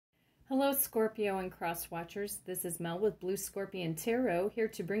Hello, Scorpio and Cross Watchers. This is Mel with Blue Scorpion Tarot, here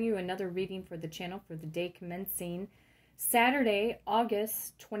to bring you another reading for the channel for the day commencing Saturday,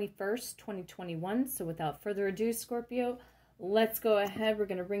 August 21st, 2021. So without further ado, Scorpio, let's go ahead. We're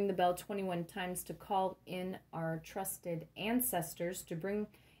going to ring the bell 21 times to call in our trusted ancestors to bring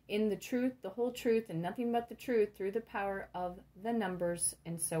in the truth, the whole truth, and nothing but the truth through the power of the numbers,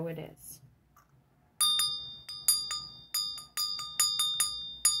 and so it is.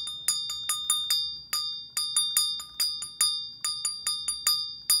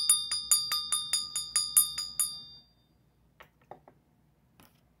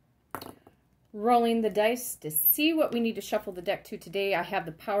 Rolling the dice to see what we need to shuffle the deck to today. I have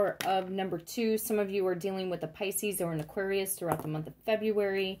the power of number 2. Some of you are dealing with a Pisces or an Aquarius throughout the month of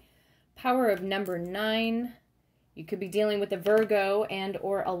February. Power of number 9. You could be dealing with a Virgo and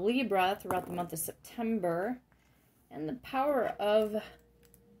or a Libra throughout the month of September. And the power of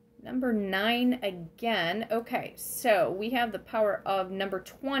number 9 again. Okay, so we have the power of number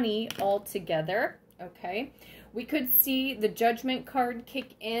 20 all together. Okay. We could see the Judgment card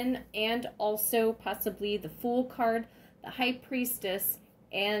kick in and also possibly the Fool card, the High Priestess,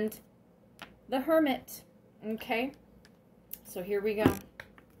 and the Hermit. Okay, so here we go.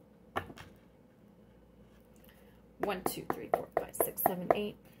 1, 2, 3, 4, 5, 6, 7,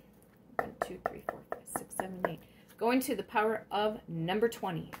 8. 1, 2, 3, 4, 5, 6, 7, 8. Going to the power of number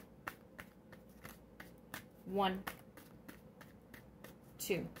 20. 1,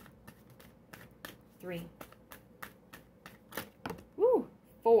 2, 3.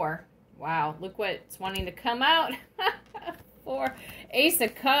 4. Wow, look what's wanting to come out. 4. Ace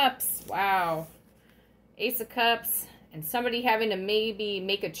of Cups. Wow. Ace of Cups. And somebody having to maybe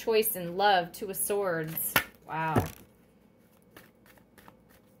make a choice in love. 2 of Swords. Wow.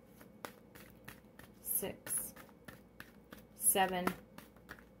 6, 7,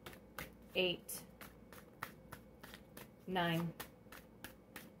 8, 9,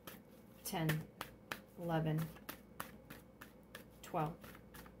 10, 11, 12.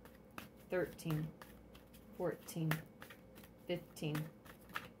 13, 14, 15,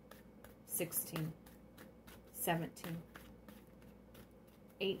 16, 17,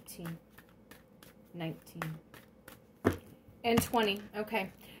 18, 19, and 20.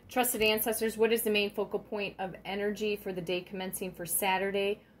 Okay. Trusted ancestors, what is the main focal point of energy for the day commencing for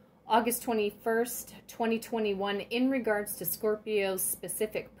Saturday, August 21st, 2021, in regards to Scorpio's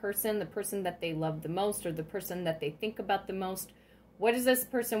specific person, the person that they love the most or the person that they think about the most? What does this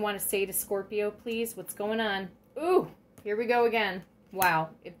person want to say to Scorpio, please? What's going on? Ooh, here we go again. Wow.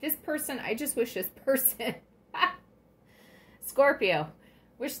 If this person, I just wish this person, Scorpio,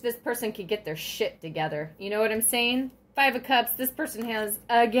 wish this person could get their shit together. You know what I'm saying? 5 of Cups, this person has,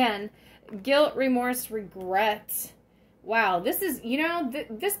 again, guilt, remorse, regret. Wow, this is, you know,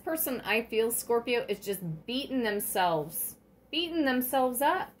 this person, I feel, Scorpio, is just beating themselves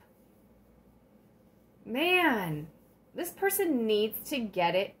up. Man. This person needs to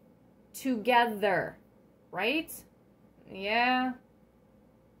get it together, right? Yeah.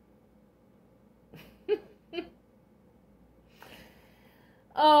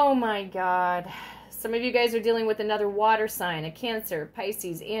 Oh my God. Some of you guys are dealing with another water sign, a Cancer,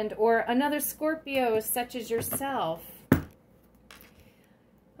 Pisces, and or another Scorpio such as yourself.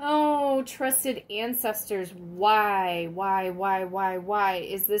 Oh, trusted ancestors, why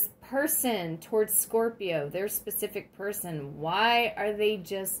is this person towards Scorpio, their specific person, why are they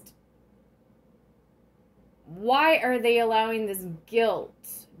allowing this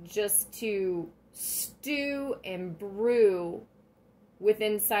guilt just to stew and brew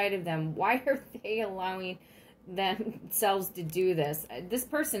within inside of them? Why are they allowing themselves to do this? This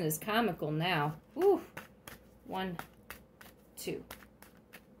person is comical now. Ooh. 1, 2,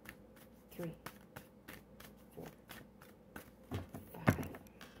 3, 4, 5.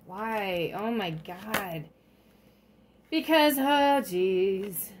 Why? Oh my God. Because, oh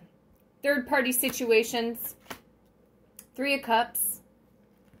geez. Third party situations. 3 of Cups.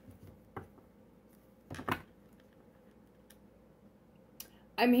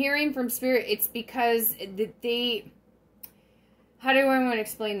 I'm hearing from Spirit, it's because they, how do I want to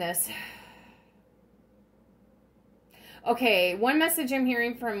explain this? Okay, one message I'm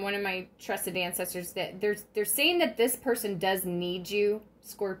hearing from one of my trusted ancestors, that they're saying that this person does need you,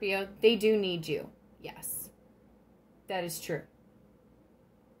 Scorpio. They do need you. Yes. That is true.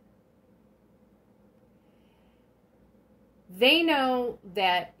 They know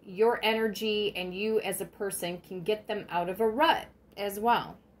that your energy and you as a person can get them out of a rut as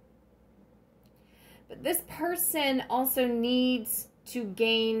well. But this person also needs to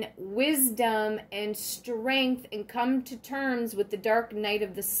gain wisdom and strength and come to terms with the dark night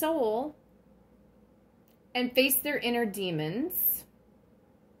of the soul and face their inner demons.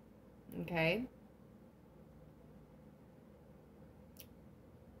 Okay?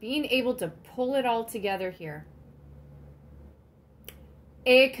 Being able to pull it all together here.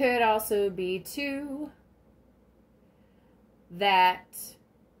 It could also be, too, that,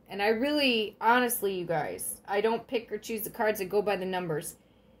 and I really, honestly, you guys, I don't pick or choose the cards, I go by the numbers.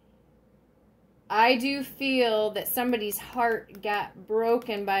 I do feel that somebody's heart got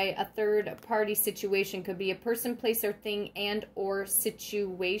broken by a third party situation. Could be a person, place, or thing, and or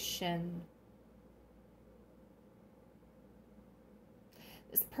situation.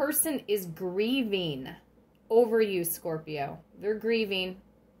 This person is grieving over you, Scorpio. They're grieving,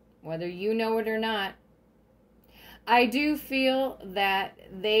 whether you know it or not. I do feel that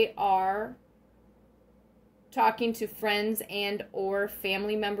they are talking to friends and or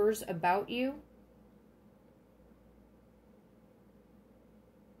family members about you.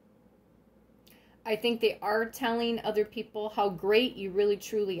 I think they are telling other people how great you really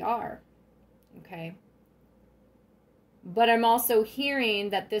truly are. Okay? But I'm also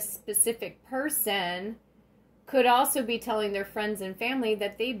hearing that this specific person could also be telling their friends and family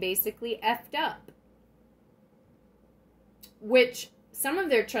that they basically effed up. Which some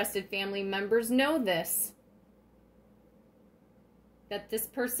of their trusted family members know this. That this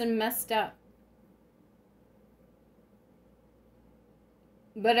person messed up.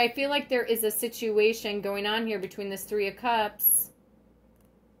 But I feel like there is a situation going on here between this Three of Cups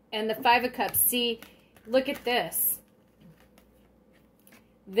and the Five of Cups. See, look at this.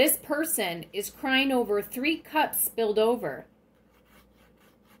 This person is crying over 3 cups spilled over.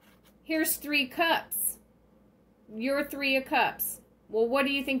 Here's 3 cups. You're 3 of Cups. Well, what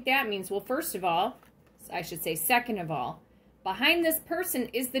do you think that means? Well, first of all, I should say second of all, behind this person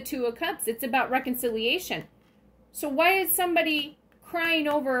is the 2 of Cups. It's about reconciliation. So why is somebody crying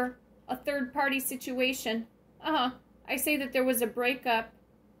over a third-party situation? I say that there was a breakup.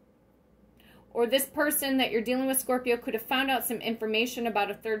 Or this person that you're dealing with, Scorpio, could have found out some information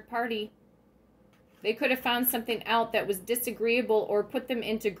about a third party. They could have found something out that was disagreeable or put them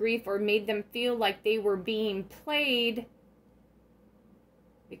into grief or made them feel like they were being played.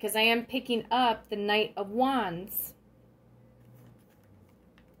 Because I am picking up the Knight of Wands.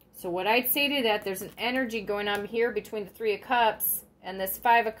 So what I'd say to that, there's an energy going on here between the Three of Cups and this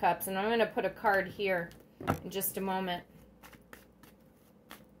Five of Cups. And I'm going to put a card here in just a moment.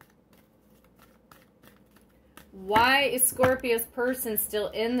 Why is Scorpio's person still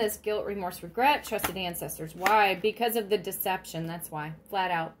in this guilt, remorse, regret, trusted ancestors? Why? Because of the deception. That's why.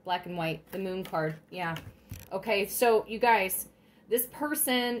 Flat out. Black and white. The Moon card. Yeah. Okay, so you guys, this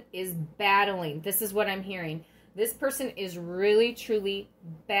person is battling. This is what I'm hearing. This person is really, truly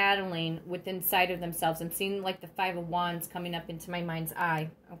battling with inside of themselves. I'm seeing like the Five of Wands coming up into my mind's eye.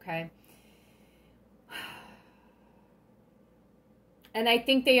 Okay. And I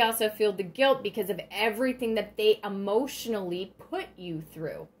think they also feel the guilt because of everything that they emotionally put you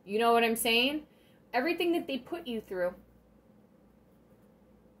through. You know what I'm saying? Everything that they put you through.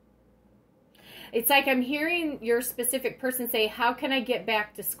 It's like I'm hearing your specific person say, how can I get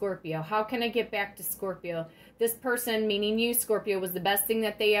back to Scorpio? How can I get back to Scorpio? This person, meaning you, Scorpio, was the best thing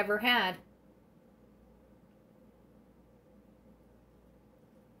that they ever had.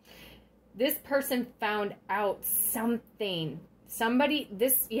 This person found out something. Somebody,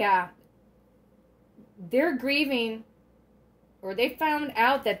 they're grieving, or they found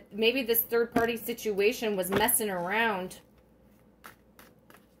out that maybe this third-party situation was messing around.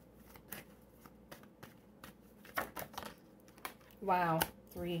 Wow.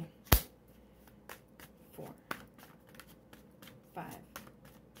 3, 4, 5,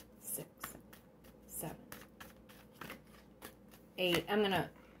 6, 7, 8.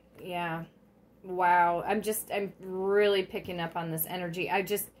 Yeah. Wow, I'm really picking up on this energy.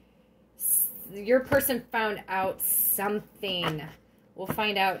 Your person found out something. We'll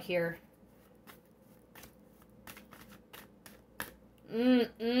find out here.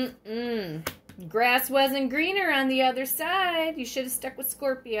 Grass wasn't greener on the other side. You should have stuck with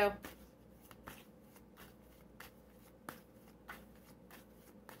Scorpio.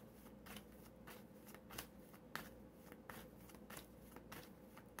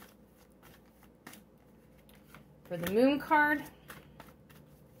 For the Moon card,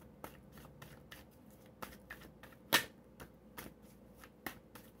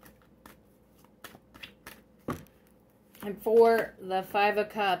 and for the Five of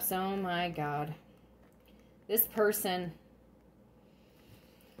Cups, oh my God, this person,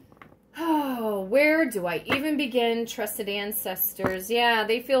 Oh, where do I even begin, trusted ancestors? Yeah,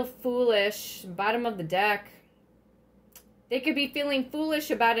 they feel foolish. Bottom of the deck. They could be feeling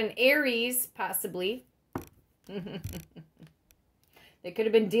foolish about an Aries, possibly. They could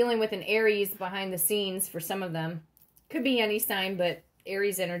have been dealing with an Aries behind the scenes for some of them. Could be any sign, but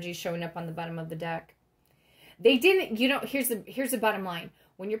Aries energy showing up on the bottom of the deck. They didn't, you know, here's the bottom line.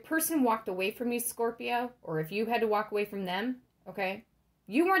 When your person walked away from you, Scorpio, or if you had to walk away from them, okay,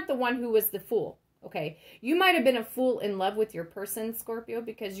 you weren't the one who was the fool, okay? You might have been a fool in love with your person, Scorpio,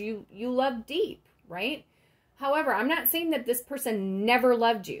 because you love deep, right? However, I'm not saying that this person never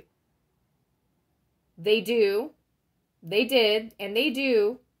loved you. They do. They did, and they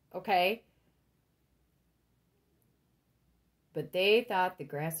do, okay? But they thought the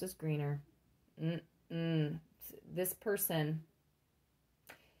grass was greener. This person,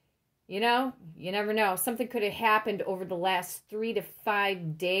 you know, you never know. Something could have happened over the last 3 to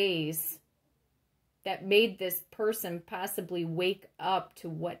 5 days that made this person possibly wake up to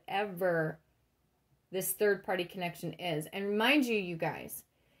whatever this third-party connection is. And remind you, you guys,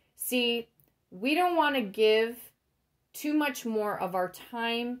 see, we don't want to give too much more of our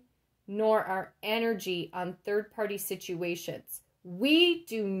time nor our energy on third-party situations. We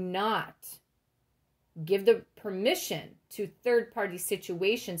do not give the permission to third-party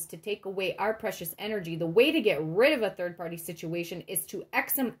situations to take away our precious energy. The way to get rid of a third-party situation is to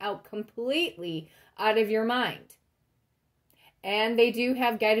X them out completely out of your mind. And they do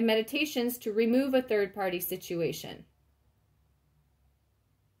have guided meditations to remove a third-party situation.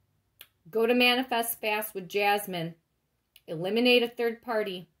 Go to Manifest Fast with Jasmine. Eliminate a third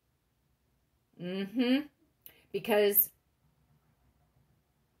party. Because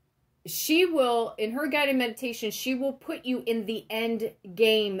she will, in her guided meditation, she will put you in the end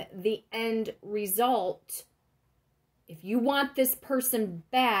game, the end result. If you want this person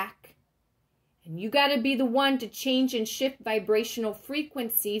back, and you got to be the one to change and shift vibrational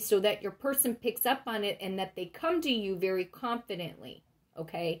frequency so that your person picks up on it and that they come to you very confidently,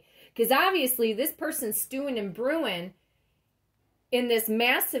 okay? Because obviously this person's stewing and brewing in this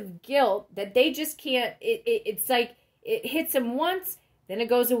massive guilt that they just can't, it's like it hits them once, then it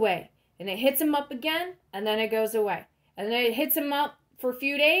goes away. And it hits them up again, and then it goes away. And then it hits them up for a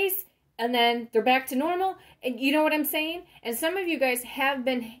few days, and then they're back to normal. And you know what I'm saying? And some of you guys have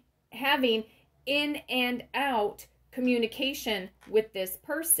been having in and out communication with this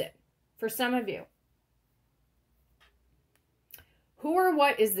person. For some of you. Who or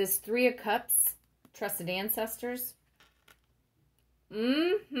what is this Three of Cups? Trusted ancestors?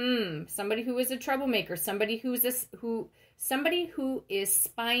 Somebody who is a troublemaker. Somebody who is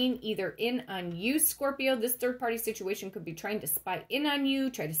spying either in on you, Scorpio. This third-party situation could be trying to spy in on you,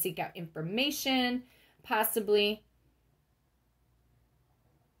 try to seek out information, possibly.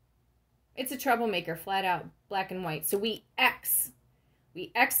 It's a troublemaker, flat out, black and white. So we X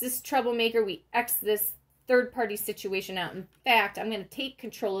this troublemaker, we X this third-party situation out. In fact, I'm going to take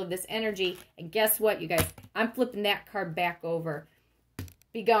control of this energy, and guess what, you guys? I'm flipping that card back over.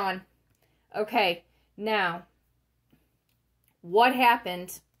 Be gone. Okay, now, what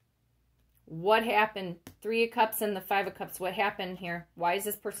happened? What happened? Three of Cups and the Five of Cups. What happened here? Why is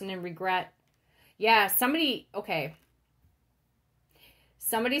this person in regret? Yeah, somebody, okay.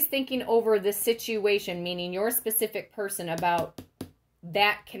 Somebody's thinking over the situation, meaning your specific person, about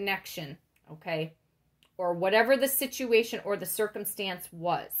that connection, okay? Or whatever the situation or the circumstance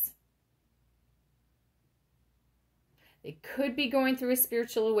was. They could be going through a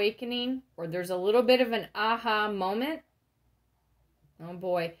spiritual awakening, or there's a little bit of an aha moment. Oh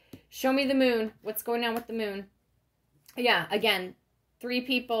boy. Show me the moon. What's going on with the moon? Yeah, again, 3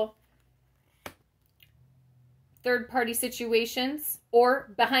 people. Third-party situations,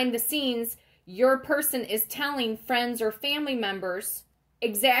 or behind the scenes, your person is telling friends or family members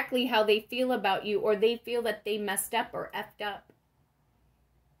exactly how they feel about you, or they feel that they messed up or effed up.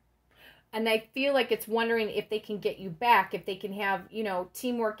 And they feel like it's wondering if they can get you back, if they can have, you know,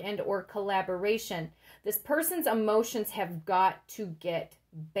 teamwork and or collaboration. This person's emotions have got to get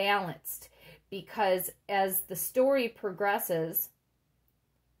balanced, because as the story progresses,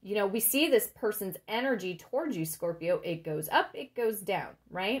 you know, we see this person's energy towards you, Scorpio. It goes up, it goes down,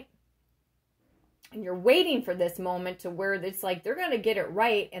 right? And you're waiting for this moment to where it's like they're going to get it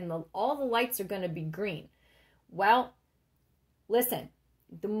right and all the lights are going to be green. Well, listen,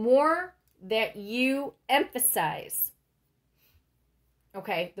 the more that you emphasize,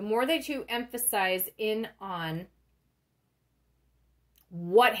 okay, the more that you emphasize in on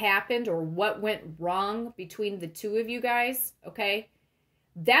what happened or what went wrong between the two of you guys, okay,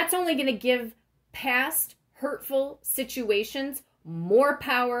 that's only going to give past hurtful situations more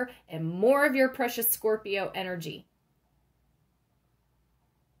power, and more of your precious Scorpio energy.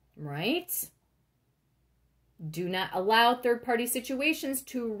 Right? Do not allow third-party situations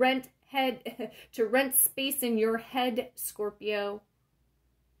to rent space in your head, Scorpio.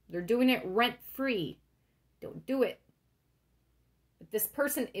 They're doing it rent-free. Don't do it. But this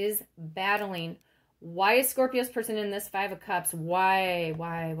person is battling. Why is Scorpio's person in this Five of Cups? Why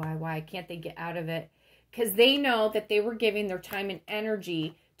can't they get out of it? Because they know that they were giving their time and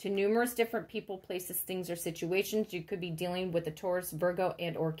energy to numerous different people, places, things, or situations. You could be dealing with a Taurus, Virgo,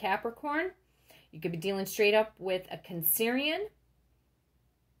 and or Capricorn. You could be dealing straight up with a Cancerian,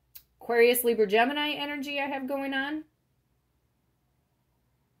 Aquarius, Libra, Gemini energy I have going on.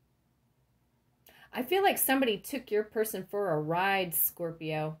 I feel like somebody took your person for a ride,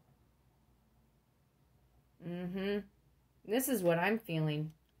 Scorpio. This is what I'm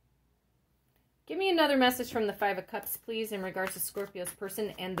feeling. Give me another message from the Five of Cups, please, in regards to Scorpio's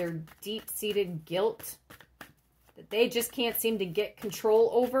person and their deep-seated guilt that they just can't seem to get control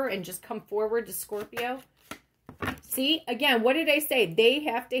over and just come forward to Scorpio. See, again, what did I say? They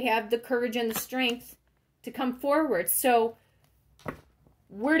have to have the courage and the strength to come forward. So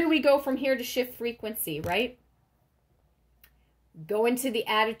where do we go from here to shift frequency, right? Go into the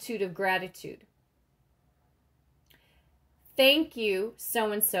attitude of gratitude. Thank you,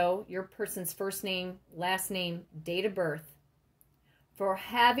 so-and-so, your person's first name, last name, date of birth, for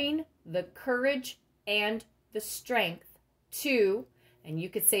having the courage and the strength to, and you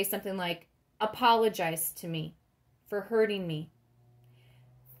could say something like, apologize to me for hurting me.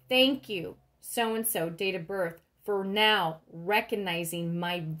 Thank you, so-and-so, date of birth, for now recognizing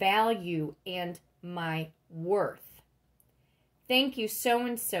my value and my worth. Thank you,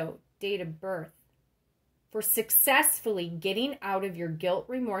 so-and-so, date of birth, for successfully getting out of your guilt,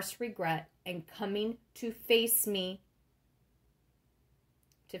 remorse, regret, and coming to face me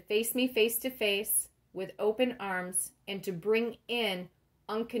face to face with open arms, and to bring in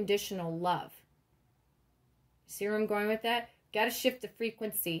unconditional love. See where I'm going with that? Got to shift the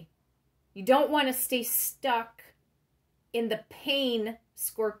frequency. You don't want to stay stuck in the pain,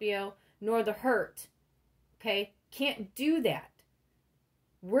 Scorpio, nor the hurt. Okay? Can't do that.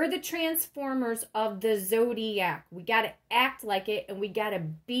 We're the transformers of the zodiac. We got to act like it, and we got to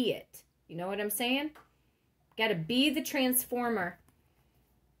be it. You know what I'm saying? Got to be the transformer.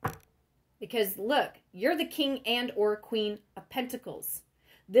 Because look, you're the king and or queen of pentacles.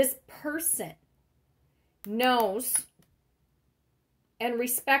 This person knows and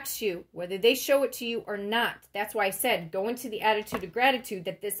respects you, whether they show it to you or not. That's why I said, go into the attitude of gratitude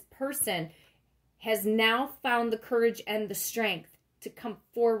that this person has now found the courage and the strength to come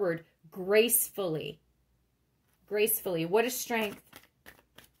forward gracefully. Gracefully. What is strength?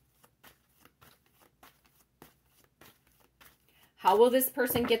 How will this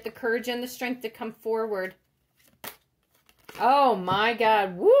person get the courage and the strength to come forward? Oh my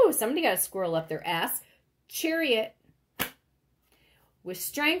God. Woo! Somebody got a squirrel up their ass. Chariot. With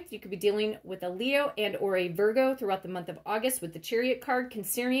strength, you could be dealing with a Leo and or a Virgo throughout the month of August with the Chariot card,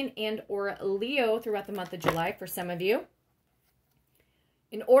 Cancerian and or Leo throughout the month of July for some of you.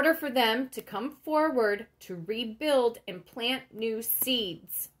 In order for them to come forward to rebuild and plant new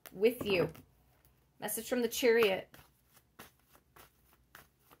seeds with you. Message from the Chariot.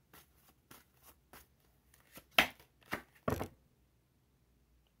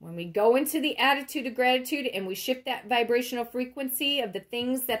 When we go into the attitude of gratitude and we shift that vibrational frequency of the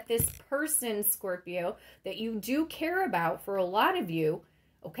things that this person, Scorpio, that you do care about for a lot of you,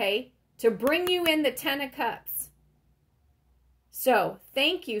 okay, to bring you in the Ten of Cups. So,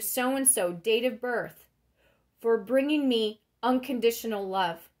 thank you, so-and-so, date of birth, for bringing me unconditional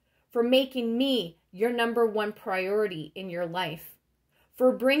love, for making me your #1 priority in your life,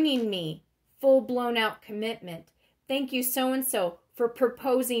 for bringing me full-blown out commitment. Thank you, so-and-so, for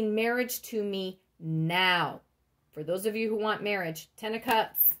proposing marriage to me now. For those of you who want marriage, Ten of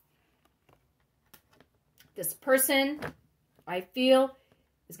Cups. This person, I feel,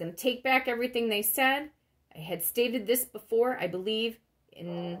 is going to take back everything they said. I had stated this before, I believe,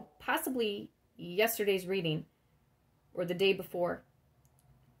 in possibly yesterday's reading or the day before.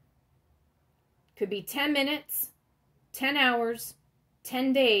 Could be 10 minutes, 10 hours,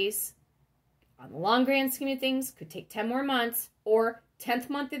 10 days. On the long grand scheme of things, could take 10 more months, or 10th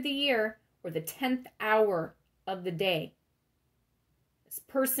month of the year, or the 10th hour of the day. This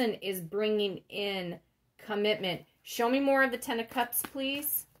person is bringing in commitment. Show me more of the Ten of Cups,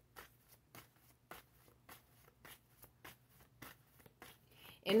 please.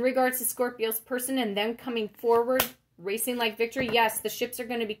 In regards to Scorpio's person and them coming forward, racing like victory, yes, the ships are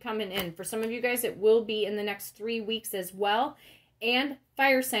going to be coming in. For some of you guys, it will be in the next 3 weeks as well. and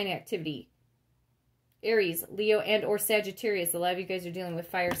fire sign activity. Aries, Leo, and or Sagittarius. A lot of you guys are dealing with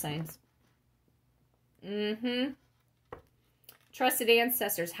fire signs. Trusted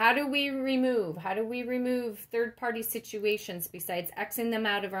ancestors. How do we remove third-party situations besides Xing them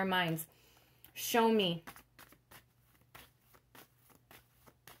out of our minds? Show me.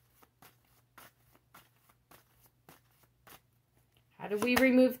 How do we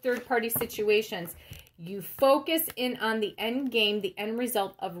remove third-party situations? You focus in on the end game, the end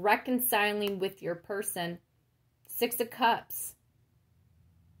result of reconciling with your person. 6 of Cups.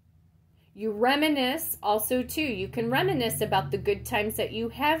 You reminisce also, too. You can reminisce about the good times that you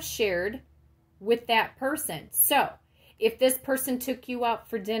have shared with that person. So, if this person took you out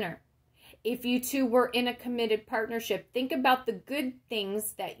for dinner, if you two were in a committed partnership, think about the good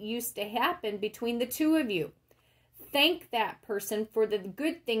things that used to happen between the two of you. Thank that person for the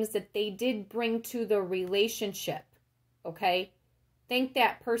good things that they did bring to the relationship, okay? Thank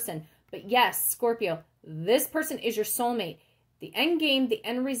that person. But yes, Scorpio, this person is your soulmate. The end game, the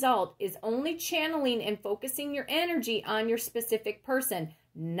end result is only channeling and focusing your energy on your specific person,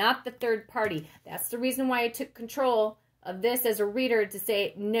 not the third party. That's the reason why I took control of this as a reader to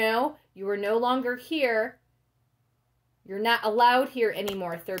say, no, you are no longer here. You're not allowed here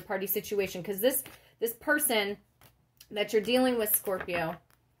anymore, third party situation. Because this person that you're dealing with, Scorpio,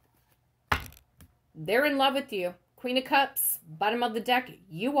 they're in love with you. Queen of Cups, bottom of the deck,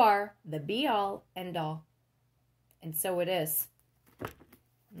 you are the be-all, end-all. And so it is.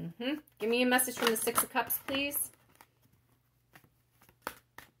 Give me a message from the 6 of Cups, please.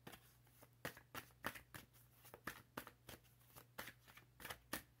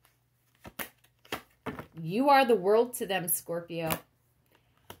 You are the world to them, Scorpio.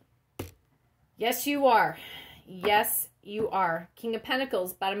 Yes, you are. Yes, you are. King of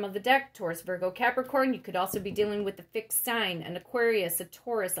Pentacles, bottom of the deck, Taurus, Virgo, Capricorn. You could also be dealing with a fixed sign, an Aquarius, a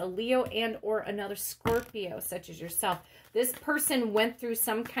Taurus, a Leo, and or another Scorpio, such as yourself. This person went through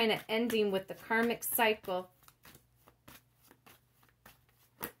some kind of ending with the karmic cycle.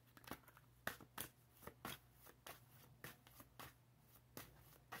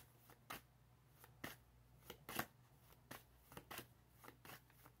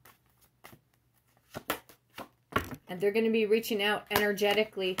 And they're going to be reaching out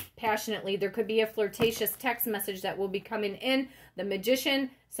energetically, passionately. There could be a flirtatious text message that will be coming in. The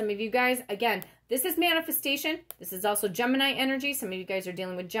Magician, some of you guys, again, this is manifestation. This is also Gemini energy. Some of you guys are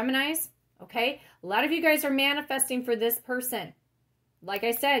dealing with Geminis, okay? A lot of you guys are manifesting for this person. Like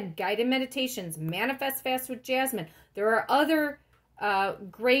I said, guided meditations, manifest fast with Jasmine. There are other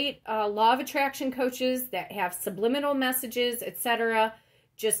great law of attraction coaches that have subliminal messages, etc.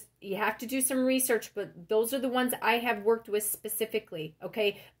 Just, you have to do some research, but those are the ones I have worked with specifically,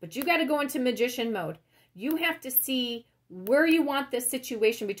 okay? But you got to go into magician mode. You have to see where you want this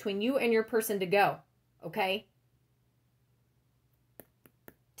situation between you and your person to go, okay?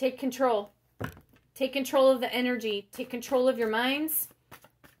 Take control. Take control of the energy. Take control of your minds.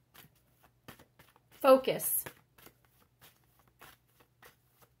 Focus.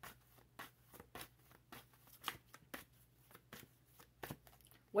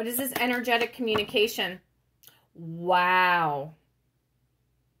 What is this energetic communication? Wow.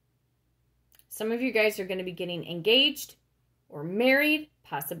 Some of you guys are going to be getting engaged or married,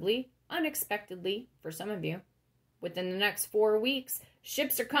 possibly unexpectedly for some of you, within the next 4 weeks.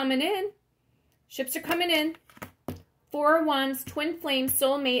 Ships are coming in. Ships are coming in. 4 of Wands, twin flame,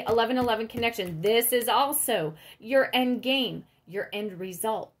 soulmate, 11-11 connection. This is also your end game, your end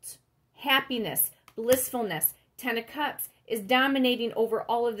result. Happiness, blissfulness, 10 of Cups is dominating over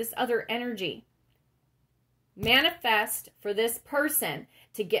all of this other energy. Manifest for this person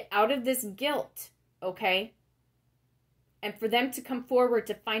to get out of this guilt, okay? And for them to come forward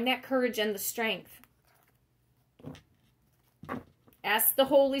to find that courage and the strength. Ask the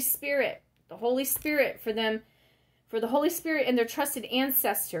Holy Spirit for them, for the Holy Spirit and their trusted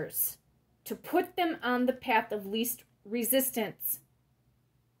ancestors to put them on the path of least resistance.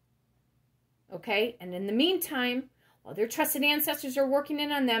 Okay? And in the meantime, while their trusted ancestors are working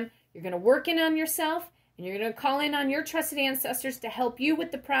in on them, you're going to work in on yourself, and you're going to call in on your trusted ancestors to help you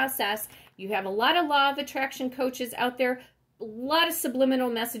with the process. You have a lot of law of attraction coaches out there, a lot of subliminal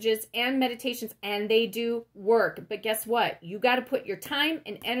messages and meditations, and they do work. But guess what? You got to put your time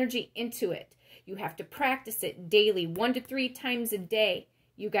and energy into it. You have to practice it daily, 1 to 3 times a day.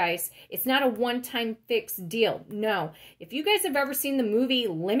 You guys, it's not a one-time fixed deal. No. If you guys have ever seen the movie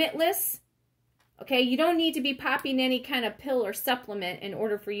Limitless, okay, you don't need to be popping any kind of pill or supplement in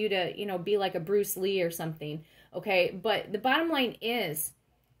order for you to, you know, be like a Bruce Lee or something, okay? But the bottom line is,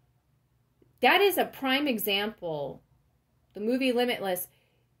 that is a prime example the movie Limitless,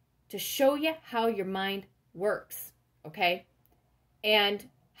 to show you how your mind works, okay? And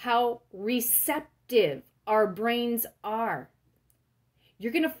how receptive our brains are.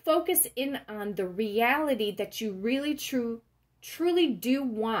 You're going to focus in on the reality that you really truly do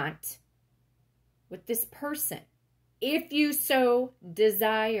want with this person, if you so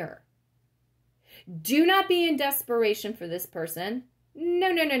desire. Do not be in desperation for this person.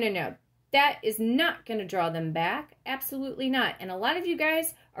 No, no, no, no, no. That is not going to draw them back. Absolutely not. And a lot of you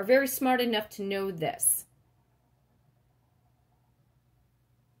guys are very smart enough to know this.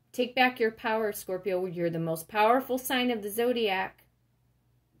 Take back your power, Scorpio. You're the most powerful sign of the zodiac.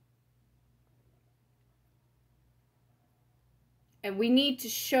 And we need to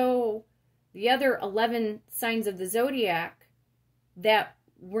show the other 11 signs of the zodiac that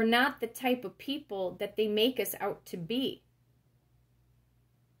we're not the type of people that they make us out to be.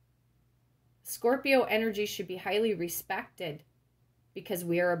 Scorpio energy should be highly respected because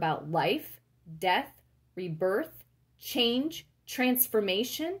we are about life, death, rebirth, change,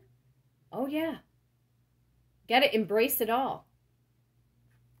 transformation. Oh yeah. Got to embrace it all.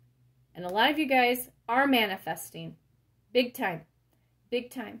 And a lot of you guys are manifesting. Big time. Big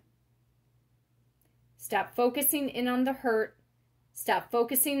time. Stop focusing in on the hurt. Stop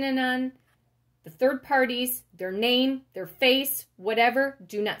focusing in on the third parties, their name, their face, whatever.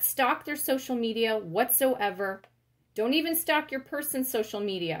 Do not stalk their social media whatsoever. Don't even stalk your person's social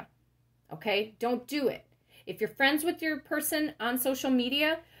media. Okay? Don't do it. If you're friends with your person on social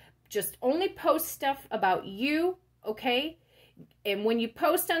media, just only post stuff about you, okay? And when you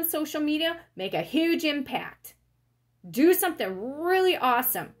post on social media, make a huge impact. Do something really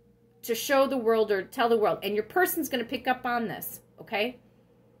awesome to show the world or tell the world. And your person's going to pick up on this, okay?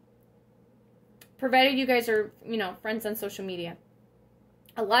 Provided you guys are, friends on social media.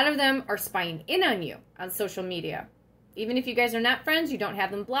 A lot of them are spying in on you on social media. Even if you guys are not friends, you don't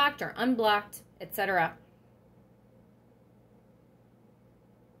have them blocked or unblocked, etc.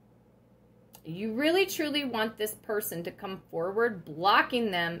 You really, truly want this person to come forward.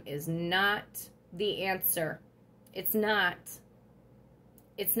 Blocking them is not the answer. It's not.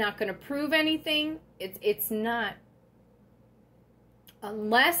 It's not going to prove anything. It's not.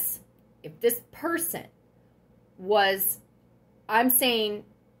 Unless if this person was, I'm saying,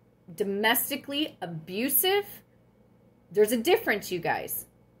 domestically abusive, there's a difference, you guys.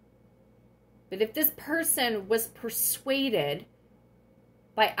 But if this person was persuaded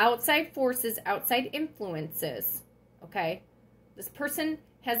by outside forces, outside influences, okay, this person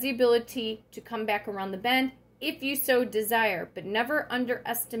has the ability to come back around the bend if you so desire, but never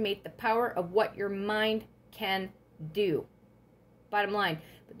underestimate the power of what your mind can do. Bottom line.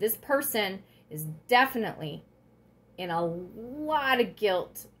 But this person is definitely in a lot of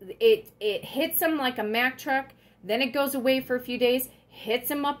guilt. It hits them like a Mack truck, then it goes away for a few days, hits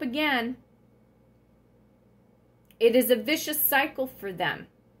them up again. It is a vicious cycle for them.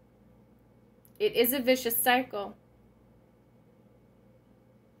 It is a vicious cycle.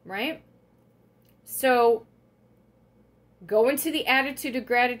 Right? So, go into the attitude of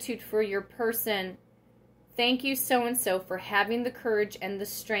gratitude for your person. Thank you, so-and-so, for having the courage and the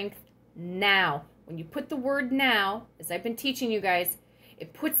strength now. When you put the word now, as I've been teaching you guys,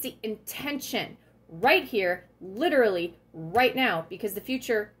 it puts the intention right here, literally right now, because the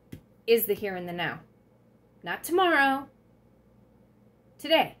future is the here and the now. Not tomorrow.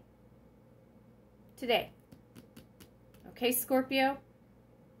 Today. Today. Okay, Scorpio?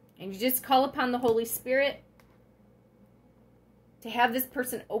 And you just call upon the Holy Spirit to have this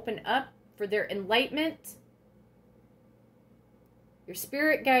person open up for their enlightenment. Your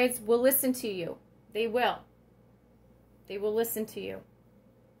spirit guides will listen to you. They will. They will listen to you.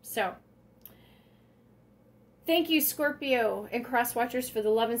 So, thank you, Scorpio and Cross Watchers, for the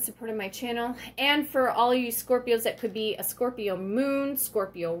love and support of my channel. And for all you Scorpios that could be a Scorpio moon,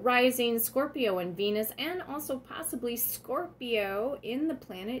 Scorpio rising, Scorpio and Venus, and also possibly Scorpio in the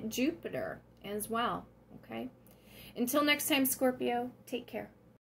planet Jupiter as well. Okay? Until next time, Scorpio, take care.